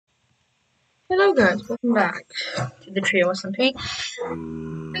Hello guys, welcome back to the Trio SMP.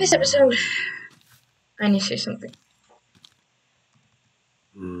 In this episode, I need to say something.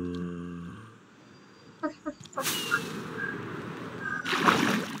 Oh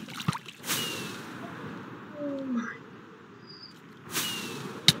my.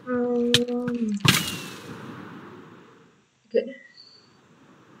 Good.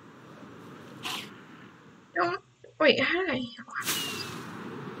 Don't wait, hi.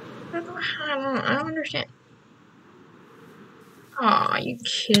 I don't understand. Aw, you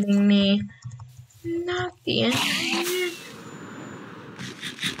kidding me? Not the end.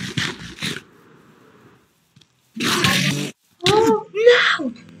 Oh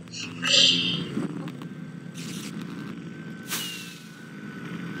no!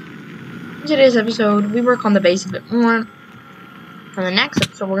 In today's episode, we work on the base a bit more. For the next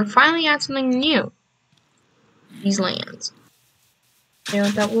episode, we're gonna finally add something new. These lands. You know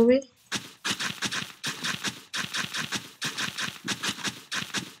what that will be?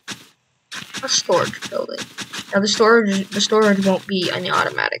 A storage building. Now the storage won't be an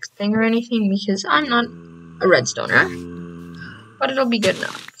automatic thing or anything because I'm not a redstoner, but it'll be good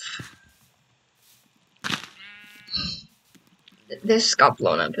enough. This got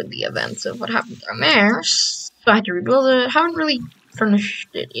blown up in the events of what happened down there, so I had to rebuild it. I haven't really furnished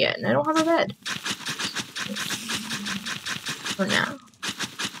it yet, and I don't have a bed for now.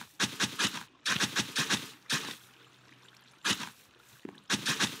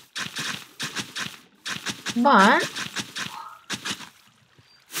 But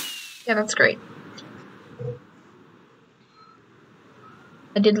yeah, that's great.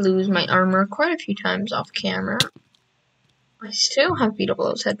 I did lose my armor quite a few times off camera. I still have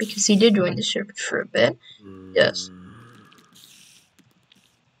Beetle's head because he did join the server for a bit. Yes.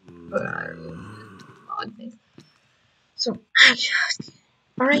 But I don't know. Odd thing. So I just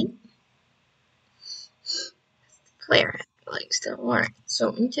alright. Player like still alright.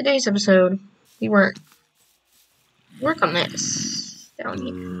 So in today's episode we work on this down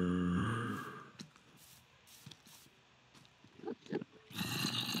here.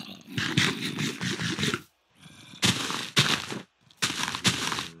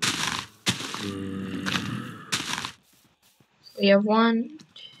 We have 1,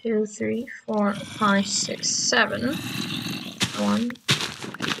 2, 3, 4, 5, 6, 7. 1.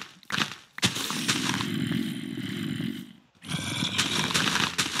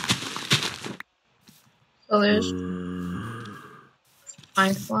 So there's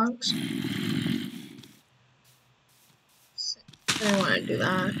 5 blocks. I don't want to do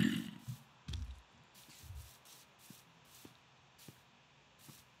that.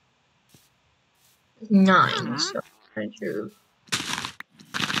 There's 9, so I drew.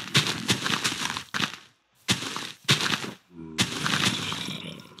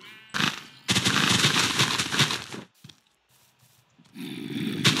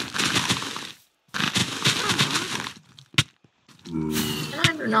 I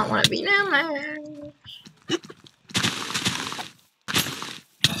do not want to be down there.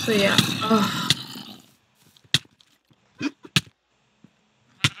 So yeah. Ugh.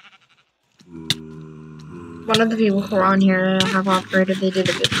 One of the people who are on here have operated. They did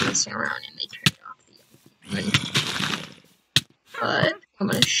a bit of messing around and they turned off the oven. But I'm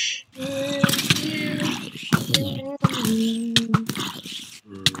gonna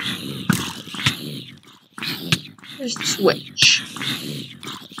There's the switch.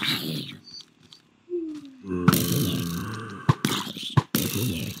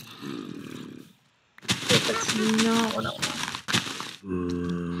 That's not what I want.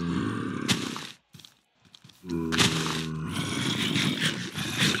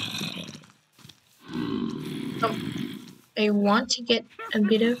 I want to get a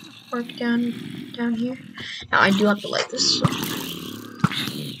bit of work down here. Now I do have to light this. So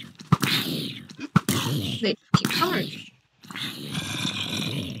they keep coming.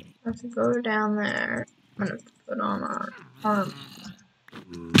 I have to go down there. I'm gonna have to put on our arm.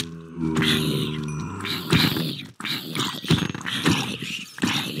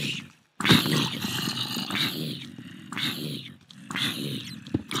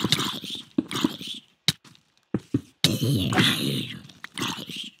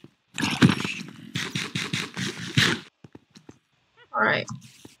 Alright.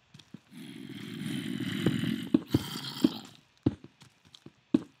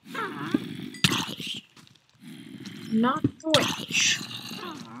 Not the witch.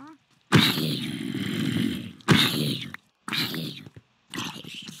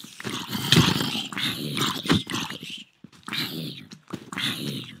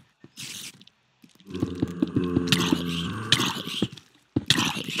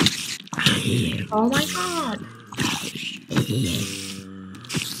 Oh my god.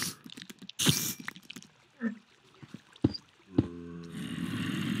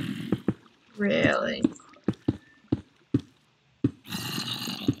 Really?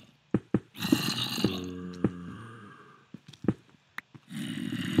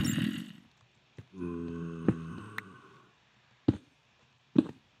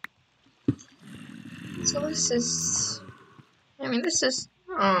 So this is... I mean, this is...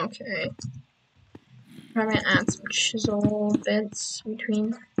 Okay. I'm gonna add some chisel bits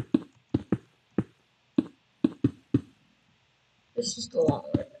between. This is the long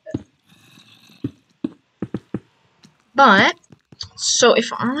way of it. But, so if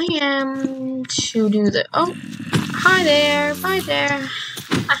I am to do the... Oh, hi there, bye there.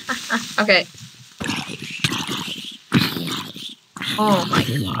 Okay. Oh my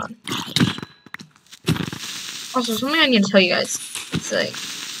god. Also, something I need to tell you guys. It's like,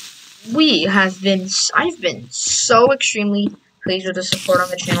 I've been so extremely pleased with the support on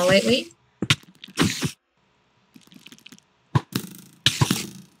the channel lately.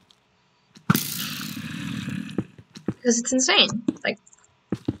 Because it's insane. Like,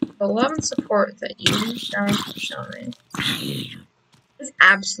 the love and support that you guys have shown me is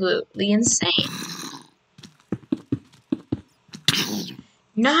absolutely insane.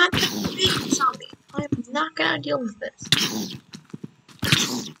 Not the big zombie. I'm not gonna deal with this.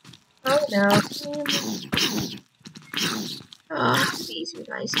 Oh no. Oh, these are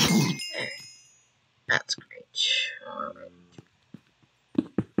nice. There. That's great. Alright.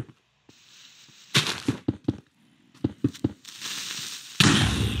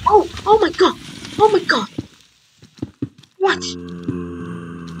 Oh my god! Oh my god! What?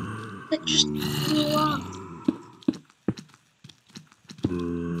 That just blew up.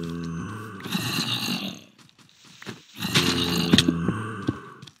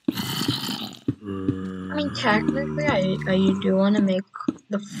 I mean, technically, I do want to make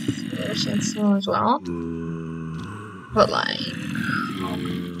the first instance as well. But, like...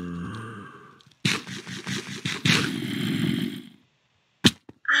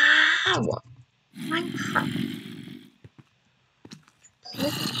 Ow! Minecraft.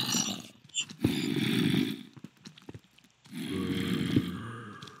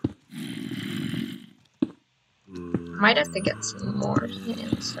 Might have to get some more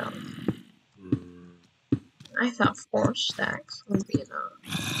and stuff. I thought 4 stacks would be enough.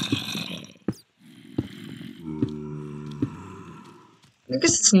 I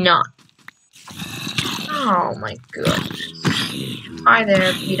guess it's not. Oh my goodness. Hi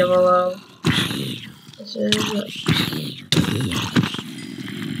there, Peter. This is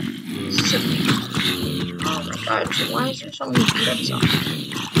oh my god, why is there so many beat-ups on?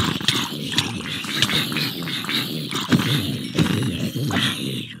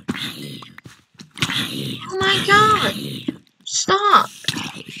 Oh my god! Stop!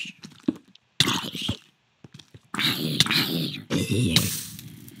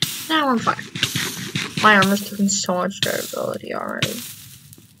 Now I'm fine. My armor's taking so much durability already.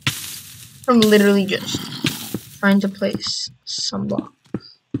 I'm literally just trying to place some blocks.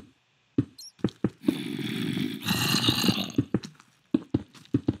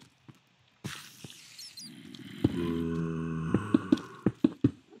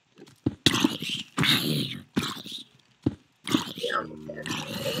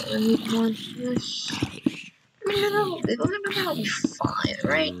 I need more of this. I mean, that'll be fine,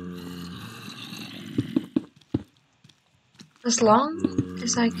 right? As long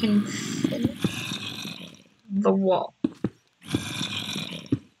as I can finish the wall.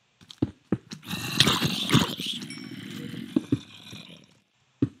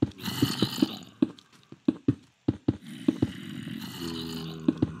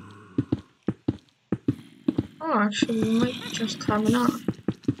 Oh, actually, we might just have enough.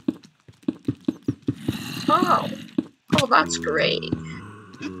 Oh, that's great.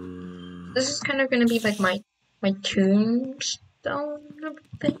 This is kind of gonna be like my tombstone of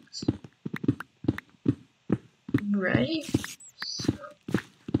things, right? So,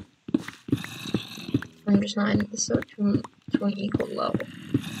 I'm just not adding this up to an equal level.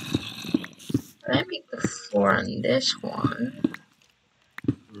 I make the floor on this one.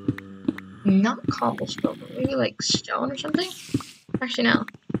 Not cobblestone, but maybe like stone or something? Actually, no.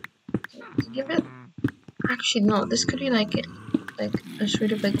 Give it. Actually, no. This could be like a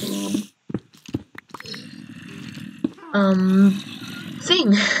sort of like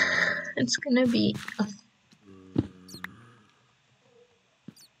thing. It's gonna be a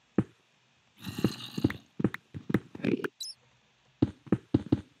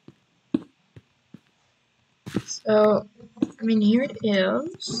so I mean here it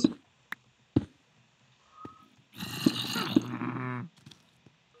is.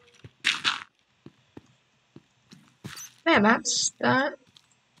 yeah, that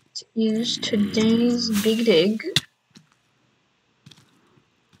is today's big dig.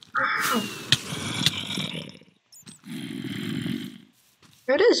 Ow.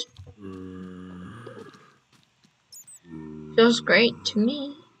 There it is. Feels great to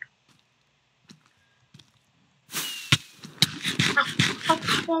me.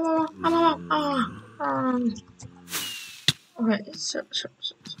 Okay, so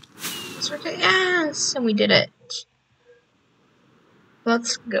okay, yes, and we did it.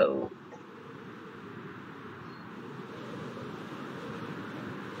 Let's go.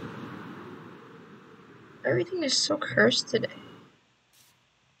 Everything is so cursed today.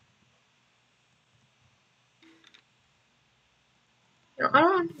 You know, I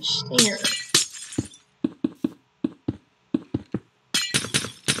don't understand.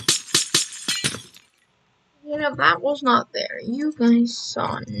 You know, that was not there. You guys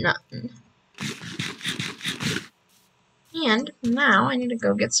saw nothing. And now I need to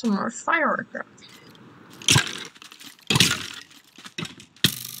go get some more firework.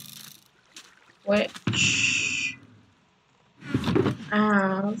 Which I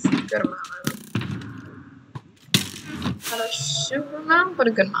have a good amount of. Not a super amount, but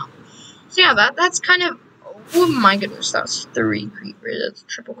a good amount. So yeah, that's kind of. Oh my goodness, that's 3 creepers. That's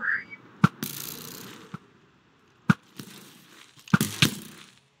triple creep.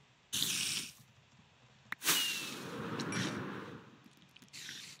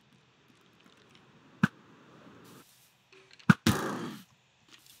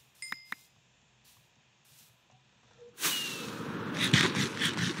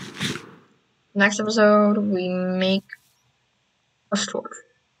 Next episode, we make a storage.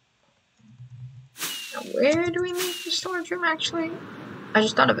 Now, where do we make the storage room, actually? I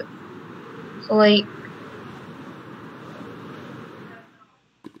just thought of it. So, like...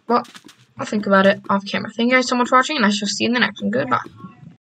 Well, I'll think about it off camera. Thank you guys so much for watching, and I shall see you in the next one. Goodbye.